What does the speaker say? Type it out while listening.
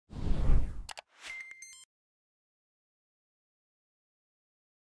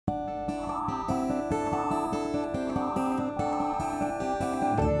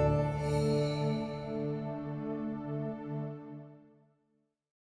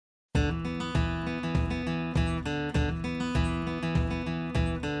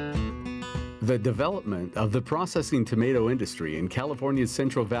The development of the processing tomato industry in California's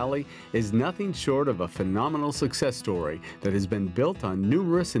Central Valley is nothing short of a phenomenal success story that has been built on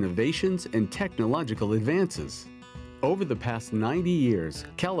numerous innovations and technological advances. Over the past 90 years,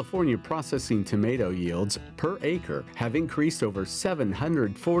 California processing tomato yields per acre have increased over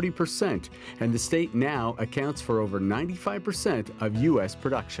 740%, and the state now accounts for over 95% of U.S.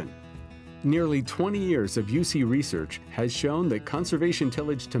 production. Nearly 20 years of UC research has shown that conservation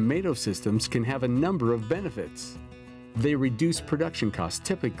tillage tomato systems can have a number of benefits. They reduce production costs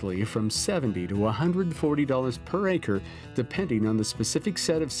typically from $70 to $140 per acre, depending on the specific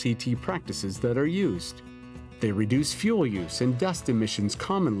set of CT practices that are used. They reduce fuel use and dust emissions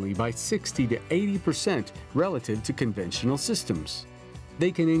commonly by 60 to 80% relative to conventional systems.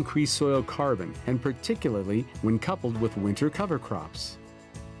 They can increase soil carbon, and particularly when coupled with winter cover crops.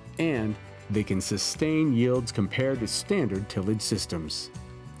 And they can sustain yields compared to standard tillage systems.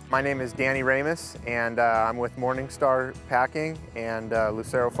 My name is Danny Ramus, and I'm with Morningstar Packing and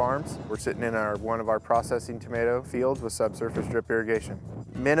Lucero Farms. We're sitting in one of our processing tomato fields with subsurface drip irrigation.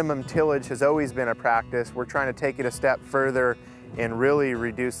 Minimum tillage has always been a practice. We're trying to take it a step further and really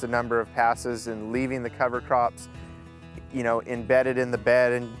reduce the number of passes and leaving the cover crops, embedded in the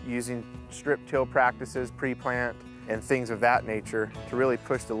bed, and using strip till practices, pre-plant, and things of that nature to really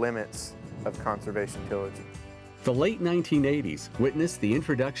push the limits of conservation tillage. The late 1980s witnessed the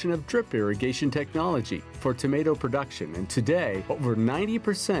introduction of drip irrigation technology for tomato production, and today, over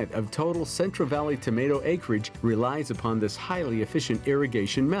 90% of total Central Valley tomato acreage relies upon this highly efficient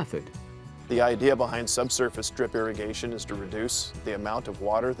irrigation method. The idea behind subsurface drip irrigation is to reduce the amount of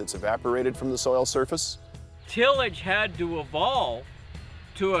water that's evaporated from the soil surface. Tillage had to evolve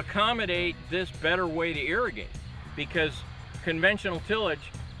to accommodate this better way to irrigate, because conventional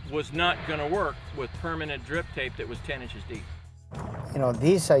tillage was not going to work with permanent drip tape that was 10 inches deep.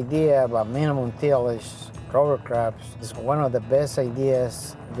 This idea about minimum tillage, cover crops, is one of the best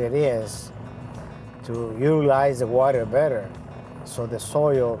ideas there is to utilize the water better so the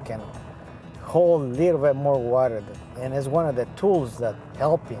soil can hold a little bit more water. And it's one of the tools that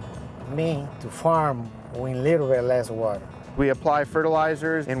helping me to farm with a little bit less water. We apply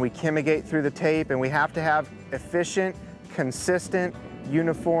fertilizers and we chemigate through the tape, and we have to have efficient, consistent,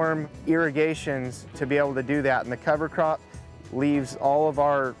 uniform irrigations to be able to do that. And the cover crop leaves all of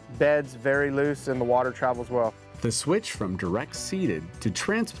our beds very loose and the water travels well. The switch from direct seeded to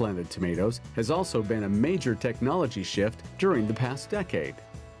transplanted tomatoes has also been a major technology shift during the past decade.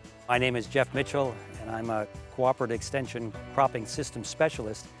 My name is Jeff Mitchell, and I'm a cooperative extension cropping system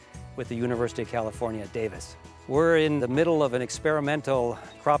specialist with the University of California at Davis. We're in the middle of an experimental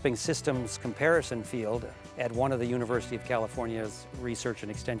cropping systems comparison field at one of the University of California's research and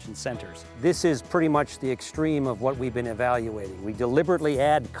extension centers. This is pretty much the extreme of what we've been evaluating. We deliberately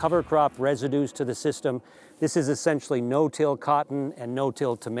add cover crop residues to the system. This is essentially no-till cotton and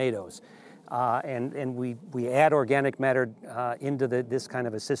no-till tomatoes. And we add organic matter into this kind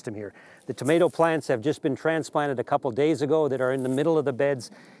of a system here. The tomato plants have just been transplanted a couple days ago that are in the middle of the beds.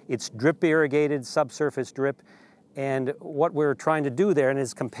 It's drip irrigated, subsurface drip. And what we're trying to do there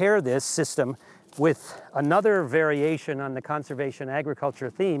is compare this system with another variation on the conservation agriculture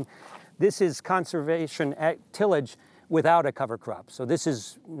theme. This is conservation tillage without a cover crop. So this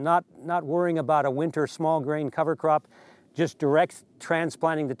is not worrying about a winter small grain cover crop, just direct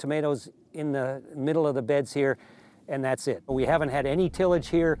transplanting the tomatoes in the middle of the beds here, and that's it. We haven't had any tillage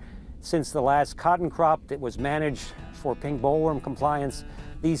here since the last cotton crop that was managed for pink bollworm compliance.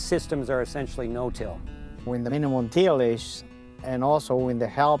 These systems are essentially no-till. With the minimum tillage and also with the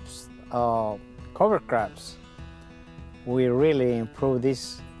helps cover crops, we really improve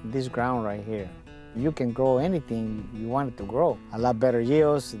this ground right here. You can grow anything you want it to grow. A lot better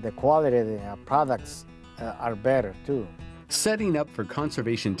yields, the quality of the products are better too. Setting up for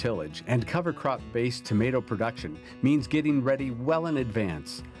conservation tillage and cover crop-based tomato production means getting ready well in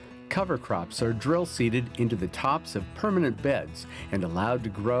advance. Cover crops are drill seeded into the tops of permanent beds and allowed to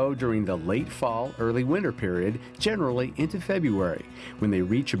grow during the late fall, early winter period, generally into February, when they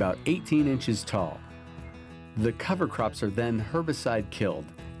reach about 18 inches tall. The cover crops are then herbicide killed,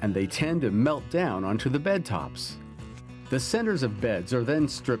 and they tend to melt down onto the bed tops. The centers of beds are then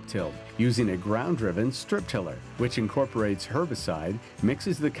strip-tilled using a ground-driven strip tiller, which incorporates herbicide,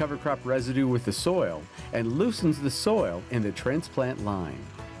 mixes the cover crop residue with the soil, and loosens the soil in the transplant line.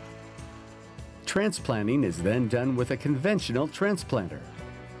 Transplanting is then done with a conventional transplanter.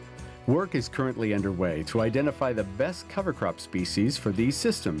 Work is currently underway to identify the best cover crop species for these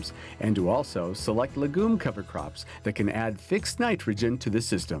systems and to also select legume cover crops that can add fixed nitrogen to the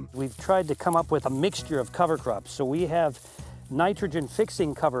system. We've tried to come up with a mixture of cover crops. So we have nitrogen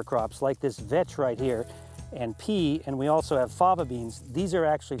fixing cover crops like this vetch right here, and pea, and we also have fava beans. These are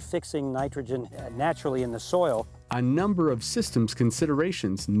actually fixing nitrogen naturally in the soil. A number of systems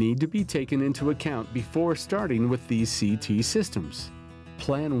considerations need to be taken into account before starting with these CT systems.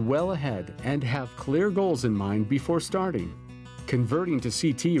 Plan well ahead and have clear goals in mind before starting. Converting to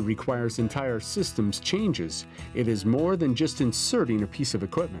CT requires entire systems changes. It is more than just inserting a piece of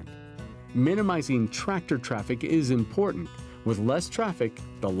equipment. Minimizing tractor traffic is important. With less traffic,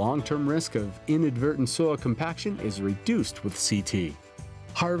 the long-term risk of inadvertent soil compaction is reduced with CT.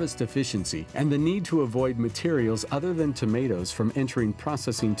 Harvest efficiency and the need to avoid materials other than tomatoes from entering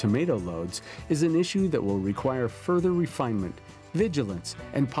processing tomato loads is an issue that will require further refinement, vigilance,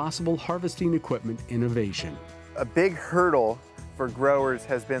 and possible harvesting equipment innovation. A big hurdle for growers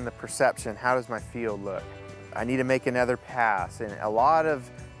has been the perception, how does my field look? I need to make another pass, and a lot of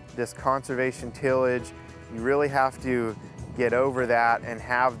this conservation tillage, you really have to get over that and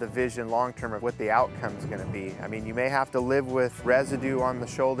have the vision long-term of what the outcome is going to be. I mean, you may have to live with residue on the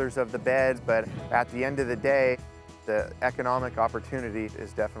shoulders of the beds, but at the end of the day, the economic opportunity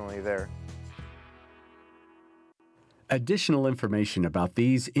is definitely there. Additional information about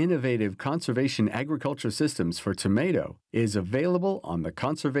these innovative conservation agriculture systems for tomato is available on the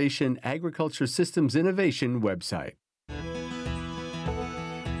Conservation Agriculture Systems Innovation website.